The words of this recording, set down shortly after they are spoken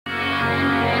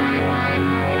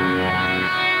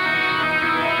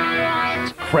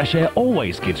fresh air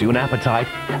always gives you an appetite.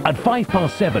 At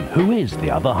 7:05, who is the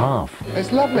other half?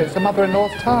 It's lovely. It's a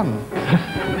mother-in-law's tongue.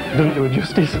 Don't do it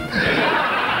justice.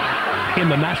 In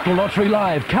the National Lottery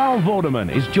Live, Carl Vorderman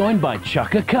is joined by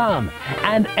Chaka Khan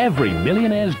and every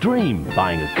millionaire's dream,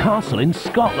 buying a castle in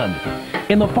Scotland.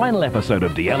 In the final episode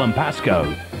of Dalziel and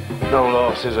Pascoe. No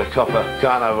law says a copper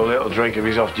can't have a little drink if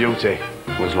he's off duty.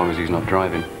 Well, as long as he's not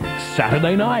driving.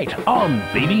 Saturday night on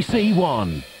BBC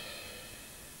One.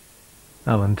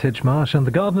 Alan Titchmarsh and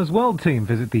the Gardener's World team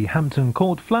visit the Hampton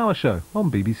Court Flower Show on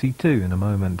BBC Two in a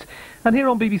moment. And here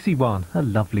on BBC One, a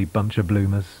lovely bunch of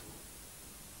bloomers.